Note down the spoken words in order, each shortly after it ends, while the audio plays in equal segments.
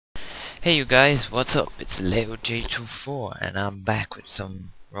Hey you guys, what's up? It's Leo J24 and I'm back with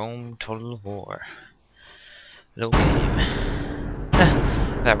some Rome Total War. Low game.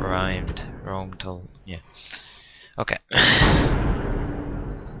 That rhymed. Rome Total, yeah. Okay.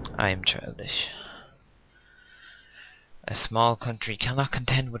 I am childish. A small country cannot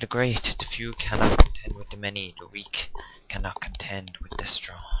contend with the great, the few cannot contend with the many, the weak cannot contend with the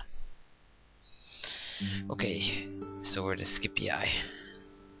strong. Okay, so we're the Scipii.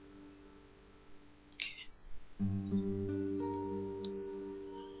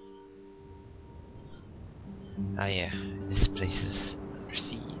 Ah yeah, this place is under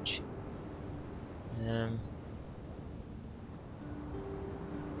siege. Can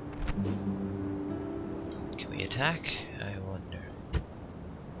we attack? I wonder.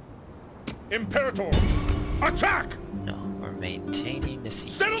 Imperator! Attack! No, we're maintaining the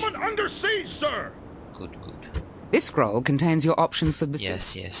siege. Settlement under siege, sir! Good, good. This scroll contains your options for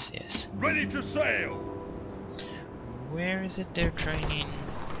besiegement. Yes. Ready to sail! Where is it they're training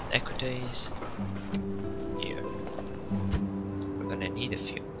Equites? Here. We're gonna need a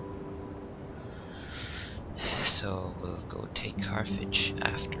few. So we'll go take Carthage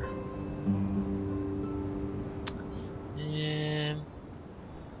after.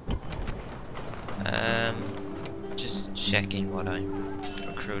 Just checking what I'm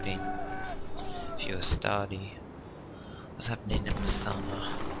recruiting. Few Astadi. What's happening in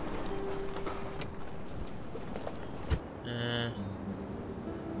Masama?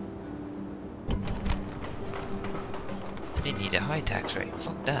 They need a high tax rate.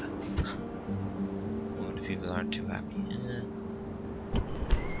 Fuck that. Oh, the people aren't too happy.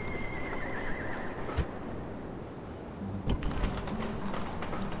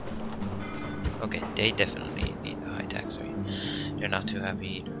 Okay, they definitely need a high tax rate. They're not too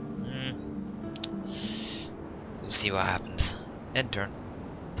happy either. We'll see what happens. End turn.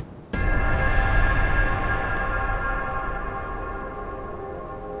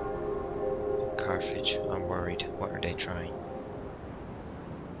 Carthage, I'm worried. What are they trying?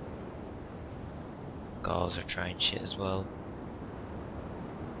 Gauls are trying shit as well.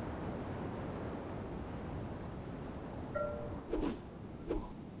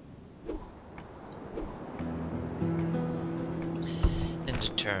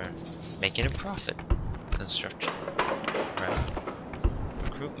 End turn. Making a profit. Construction. Right.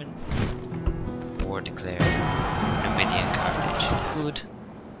 Recruitment. War declared. Numidian Carthage. Good.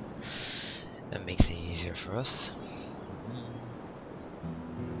 That makes it easier for us.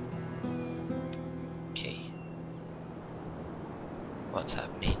 Okay. What's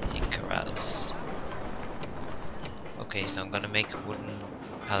happening in Corrales? Okay, so I'm gonna make a wooden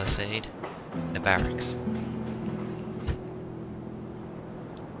palisade. The barracks.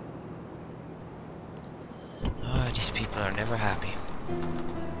 Oh, these people are never happy.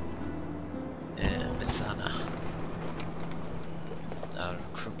 Messana. I'll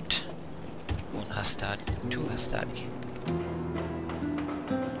recruit. One Hastadi, two Hastadi.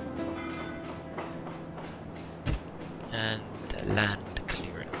 And land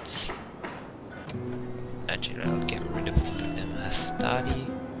clearance. Actually, I'll get rid of them Hastadi.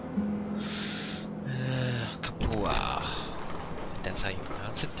 Kapua. That's how you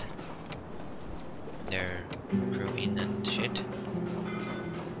pronounce it. They're recruiting and shit.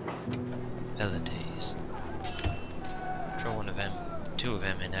 Velites. Throw one of them, two of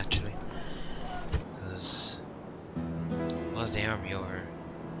them in actually. What's the army over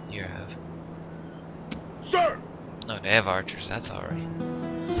here have? Sir! No, they have archers, that's alright.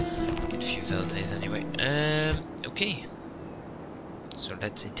 Get a few Velites anyway. Okay. So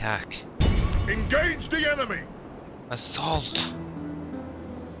let's attack. Engage the enemy! Assault!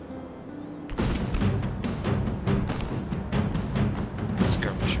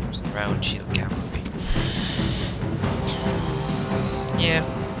 Skirmishers, round shield cavalry. Yeah,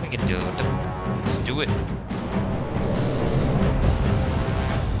 we can deal with them. Let's do it.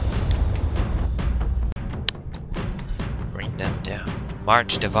 Bring them down.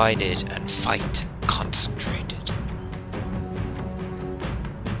 March divided and fight concentrated.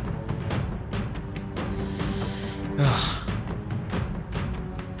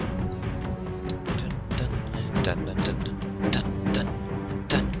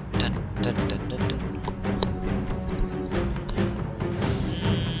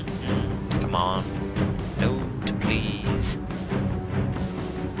 Come on. Load, please.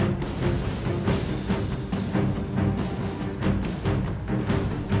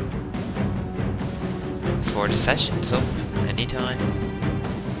 Before the session's up, anytime.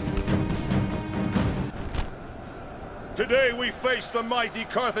 Today we face the mighty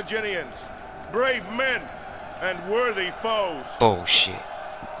Carthaginians, brave men and worthy foes. Bullshit.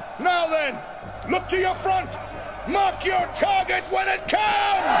 Now then, look to your front! Mark your target when it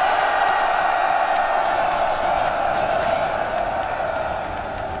comes!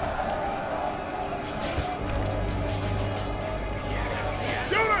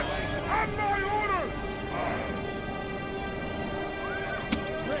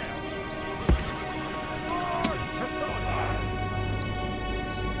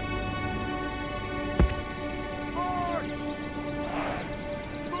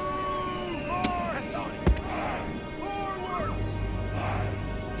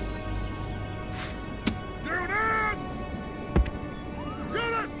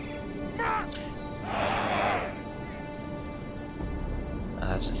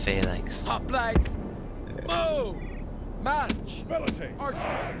 Phalanx. Hoplites! Move! March! Militate! Archers!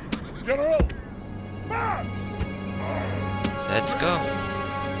 General! March! Let's go.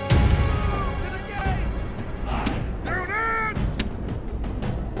 Units!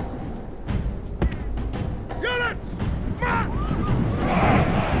 Units! March!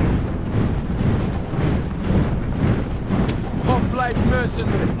 Hoplite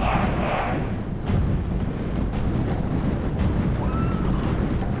mercenary!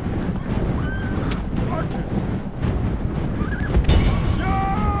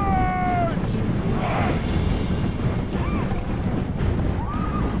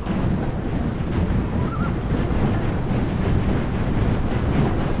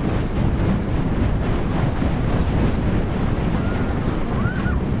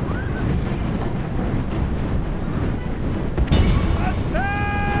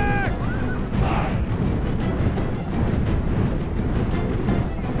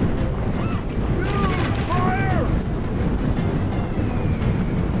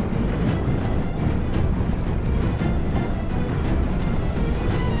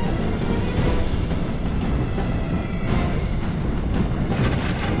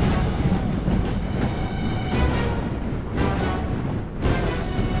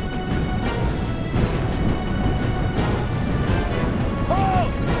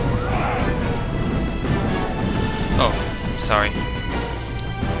 Sorry.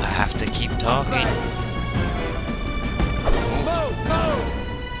 I have to keep talking. Move! Move!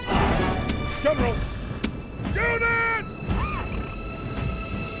 General! Units!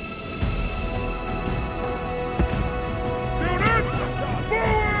 Units!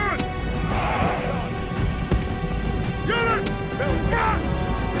 Forward! Units! Back!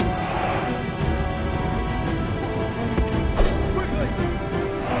 Quickly!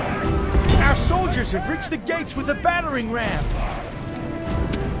 Our soldiers have reached the gates with a battering ram!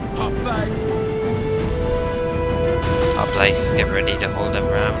 Hoplites! Hoplites, get ready to hold them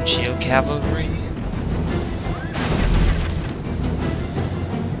round. Shield cavalry.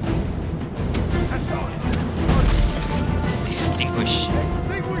 Extinguish.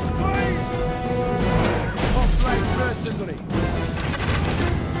 Extinguish flames! Hoplite mercenary!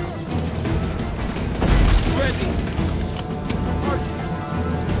 Ready! Archers!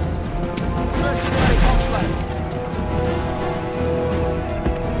 Mercenary hoplites!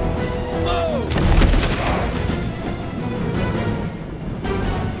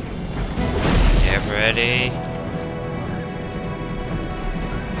 Ready?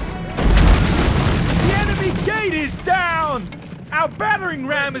 The enemy gate is down! Our battering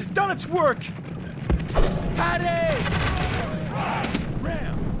ram has done its work! Paddy!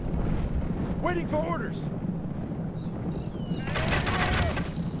 Ram! Waiting for orders!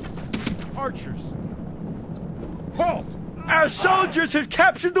 Archers! Halt! Our soldiers have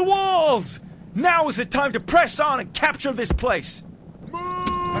captured the walls! Now is the time to press on and capture this place! Move!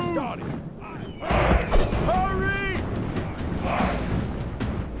 Hastani! Hurry!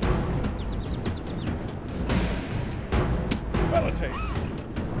 Militate!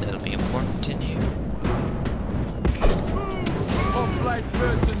 That'll be important to you. Hoplite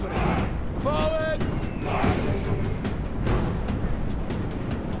mercenary! Forward!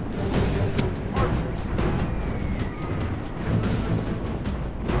 Archers!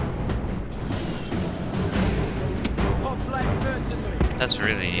 Hoplite mercenary! That's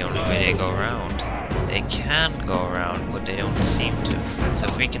really the only way they go around. They can go around, but they don't seem to. So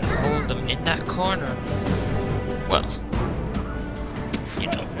if we can hold them in that corner, well, you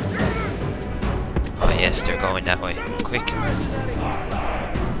know. Oh yes, they're going that way. Quick.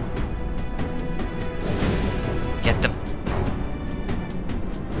 Get them.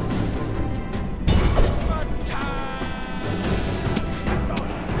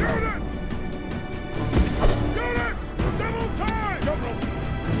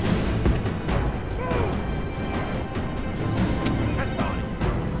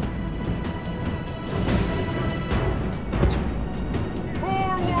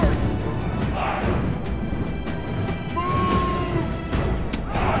 Forward!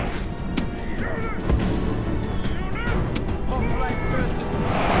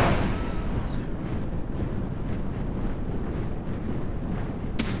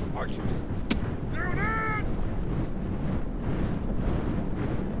 Archers! Units!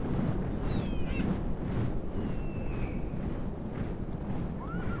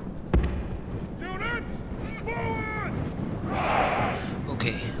 Units! Forward!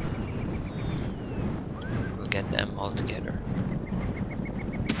 Okay. We'll get them all together.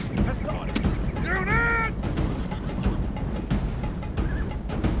 Units!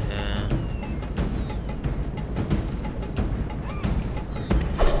 Yeah.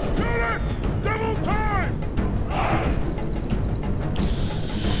 Units! Double time!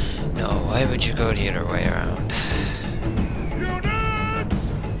 No, why would you go the other way around? Units!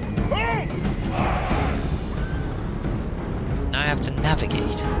 Oh! Now I have to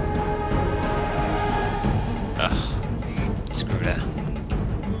navigate. Ugh. Screw that.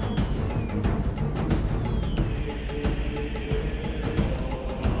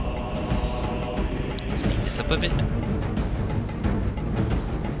 Speed this up a bit.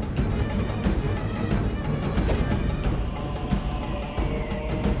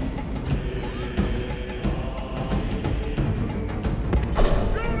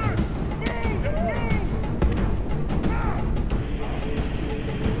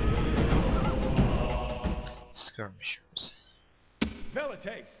 Skirmishers.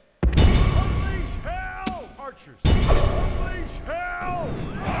 Milites! Unleash hell! Archers! Unleash hell!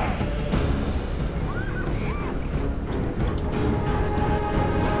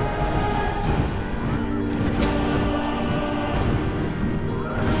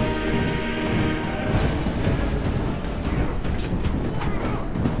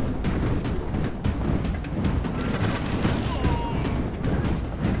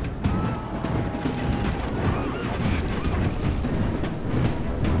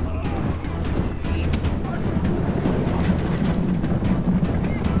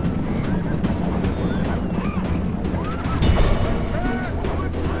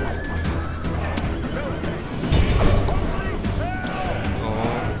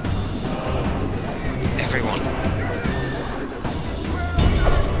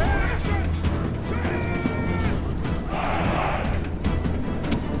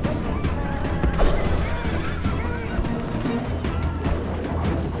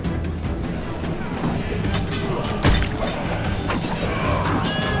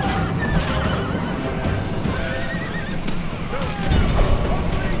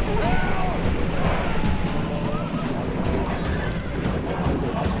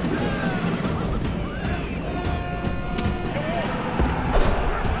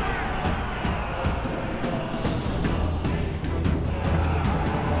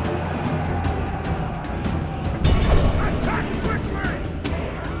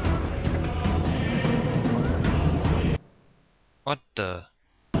 What the?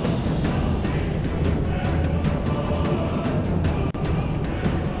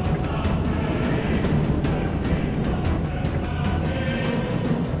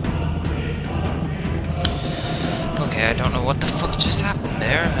 Okay, I don't know what the fuck just happened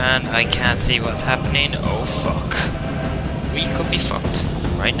there, and I can't see what's happening. Oh fuck. We could be fucked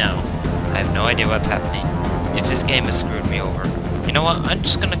right now. I have no idea what's happening. If this game has screwed me over. You know what? I'm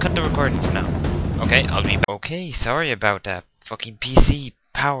just gonna cut the recording for now. Okay, I'll be back. Okay, sorry about that. Fucking PC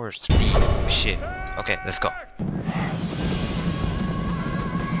power speed shit. Okay, let's go.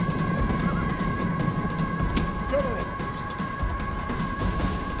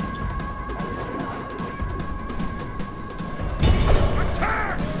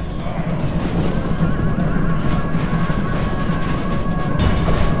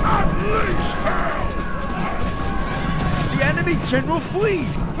 The enemy general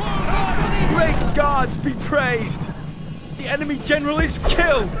flees! Great gods be praised! The enemy general is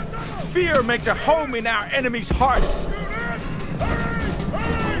killed! Fear makes a home in our enemies' hearts!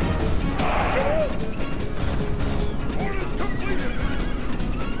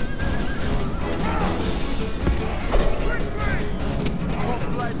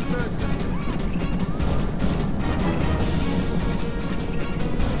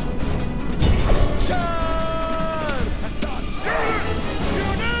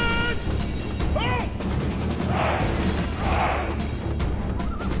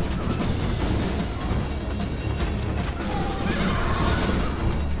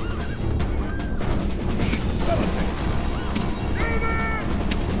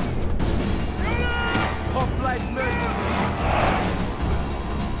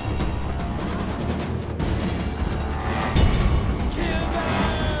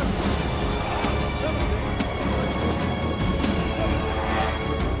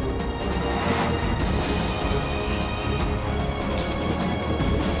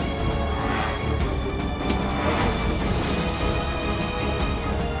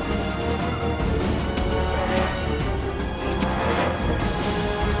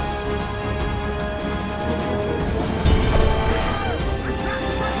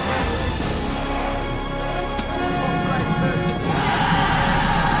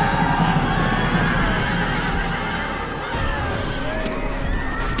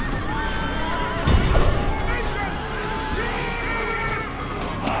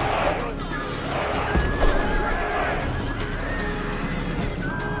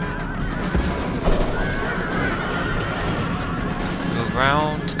 5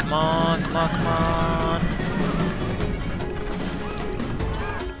 rounds. Come on, come on, come on.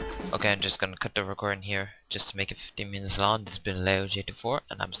 Okay, I'm just gonna cut the recording here just to make it 15 minutes long. This has been LibYJ24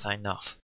 and I'm signing off.